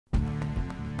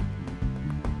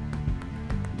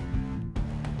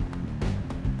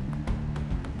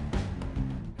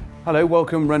Hello,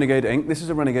 welcome Renegade Inc. This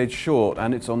is a Renegade Short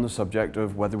and it's on the subject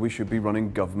of whether we should be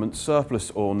running government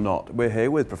surplus or not. We're here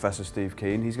with Professor Steve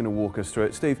Keen. He's going to walk us through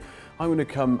it. Steve, I'm going to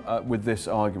come with this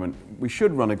argument. We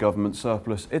should run a government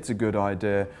surplus. It's a good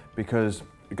idea because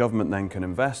the government then can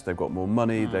invest, they've got more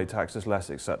money, they tax us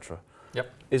less, etc.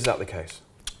 Yep. Is that the case?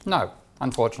 No,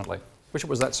 unfortunately. Wish it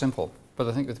was that simple. But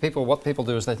I think with people, what people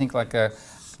do is they think like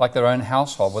their own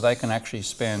household, where they can actually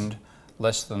spend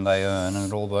less than they earn, and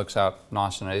it all works out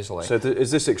nice and easily. So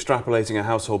is this extrapolating a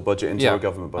household budget into a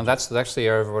government budget? And that's the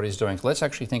area everybody's doing. So let's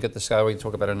actually think at the scale we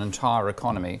talk about an entire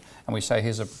economy, and we say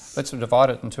let's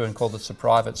divide it into and call this the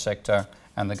private sector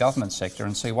and the government sector,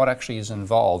 and see what actually is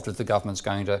involved if the government's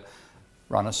going to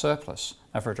run a surplus.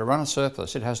 Now, for it to run a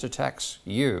surplus, it has to tax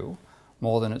you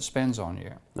more than it spends on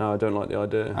you. No, I don't like the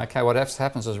idea. Okay, what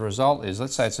happens as a result is,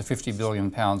 let's say it's a £50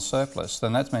 billion surplus,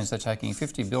 then that means they're taking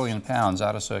 £50 billion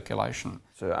out of circulation.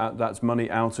 So that's money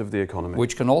out of the economy.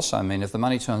 Which can also mean if the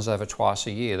money turns over twice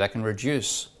a year, they can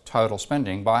reduce total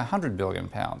spending by £100 billion.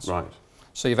 Right.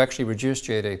 So you've actually reduced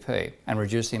GDP and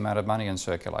reduced the amount of money in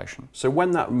circulation. So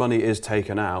when that money is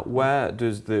taken out, where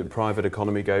does the private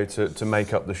economy go to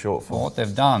make up the shortfall? Well, what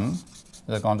they've done,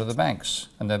 they've gone to the banks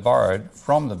and they've borrowed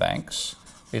from the banks,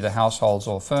 either households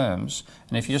or firms.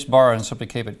 And if you just borrow and simply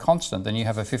keep it constant, then you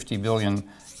have a $50 billion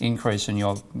increase in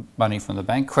your money from the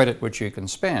bank, credit which you can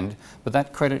spend, but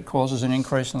that credit causes an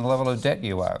increase in the level of debt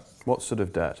you owe. What sort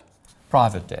of debt?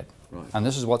 Private debt. Right. And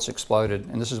this is what's exploded,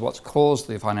 and this is what's caused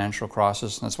the financial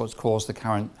crisis, and that's what's caused the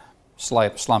current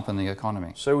slump in the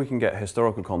economy. So we can get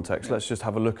historical context. Let's just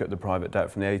have a look at the private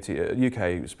debt from the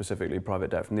UK specifically,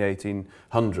 private debt from the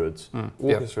 1800s.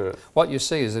 Walk us through it. What you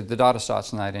see is that the data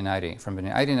starts in 1880. From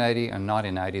 1880 and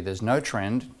 1980, there's no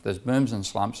trend. There's booms and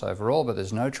slumps overall, but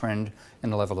there's no trend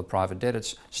in the level of private debt.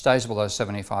 It stays below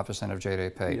 75% of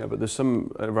GDP. Yeah, but there's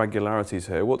some irregularities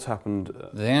here. What's happened?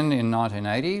 Then in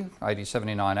 1980,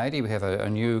 79, 80, we have a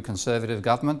new conservative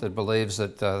government that believes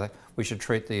that we should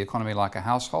treat the economy like a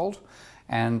household,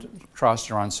 and tries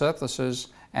to run surpluses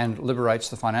and liberates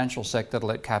the financial sector to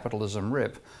let capitalism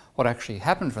rip. What actually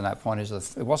happened from that point is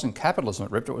that it wasn't capitalism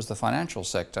that ripped, it was the financial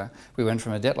sector. We went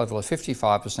from a debt level of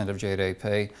 55% of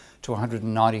GDP to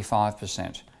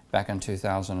 195% back in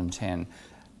 2010.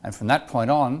 And from that point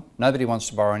on, nobody wants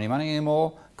to borrow any money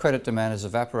anymore, credit demand has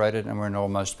evaporated, and we're in an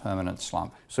almost permanent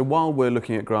slump. So while we're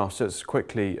looking at graphs, let's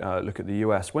quickly look at the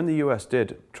US. When the US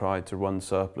did try to run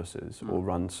surpluses or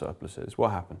run surpluses,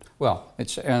 what happened? Well,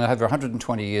 it's over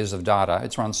 120 years of data,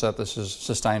 it's run surpluses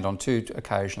sustained on two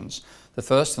occasions. The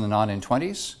first in the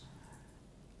 1920s,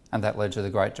 and that led to the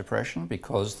Great Depression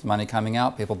because the money coming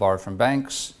out, people borrow from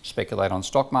banks, speculate on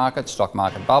stock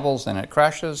market bubbles, then it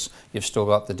crashes, you've still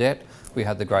got the debt. We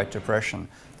had the Great Depression.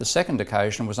 The second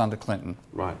occasion was under Clinton.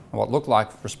 Right. And what looked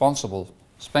like responsible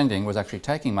spending was actually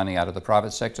taking money out of the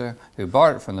private sector, who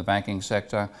borrowed it from the banking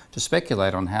sector to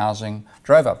speculate on housing,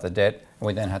 drove up the debt, and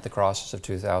we then had the crisis of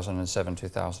 2007,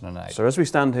 2008. So as we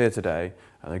stand here today,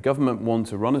 the government want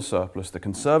to run a surplus. The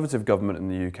Conservative government in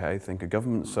the UK think a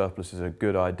government surplus is a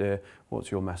good idea.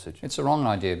 What's your message? It's the wrong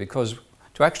idea, because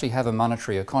to actually have a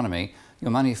monetary economy,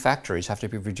 your money factories have to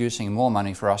be producing more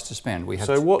money for us to spend. What's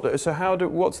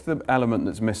the element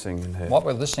that's missing in here? What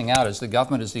we're listing out is the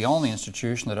government is the only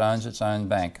institution that owns its own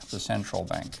bank, the central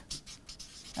bank.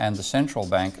 And the central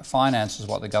bank finances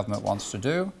what the government wants to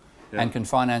do, and can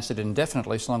finance it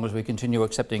indefinitely so long as we continue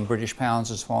accepting British pounds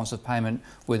as forms of payment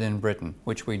within Britain,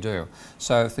 which we do.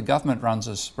 So if the government runs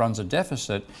a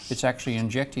deficit, it's actually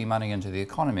injecting money into the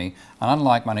economy, and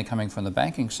unlike money coming from the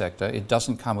banking sector, it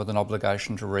doesn't come with an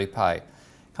obligation to repay.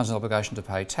 It comes with an obligation to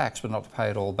pay tax, but not to pay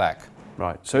it all back.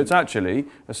 Right, so it's actually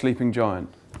a sleeping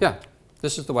giant. Yeah.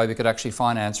 This is the way we could actually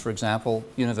finance, for example,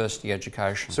 university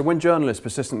education. So when journalists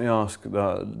persistently ask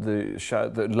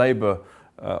the Labour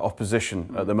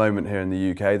opposition at the moment here in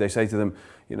the UK, they say to them,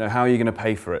 you know, how are you going to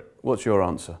pay for it? What's your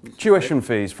answer? Tuition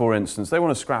fees, for instance. They want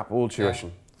to scrap all tuition.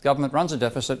 Yeah. The government runs a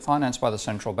deficit financed by the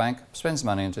central bank, spends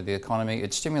money into the economy,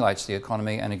 it stimulates the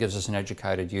economy, and it gives us an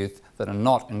educated youth that are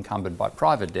not encumbered by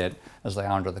private debt as they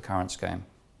are under the current scheme.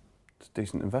 It's a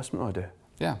decent investment idea.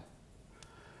 Yeah.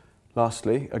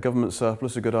 Lastly, a government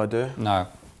surplus a good idea? No.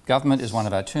 Government is one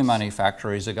of our two money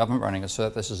factories. A government running a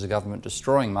surplus is a government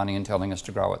destroying money and telling us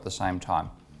to grow at the same time.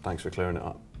 Thanks for clearing it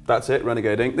up. That's it,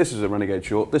 Renegade Inc. This is a Renegade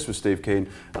Short. This was Steve Keen,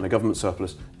 and a government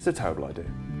surplus is a terrible idea.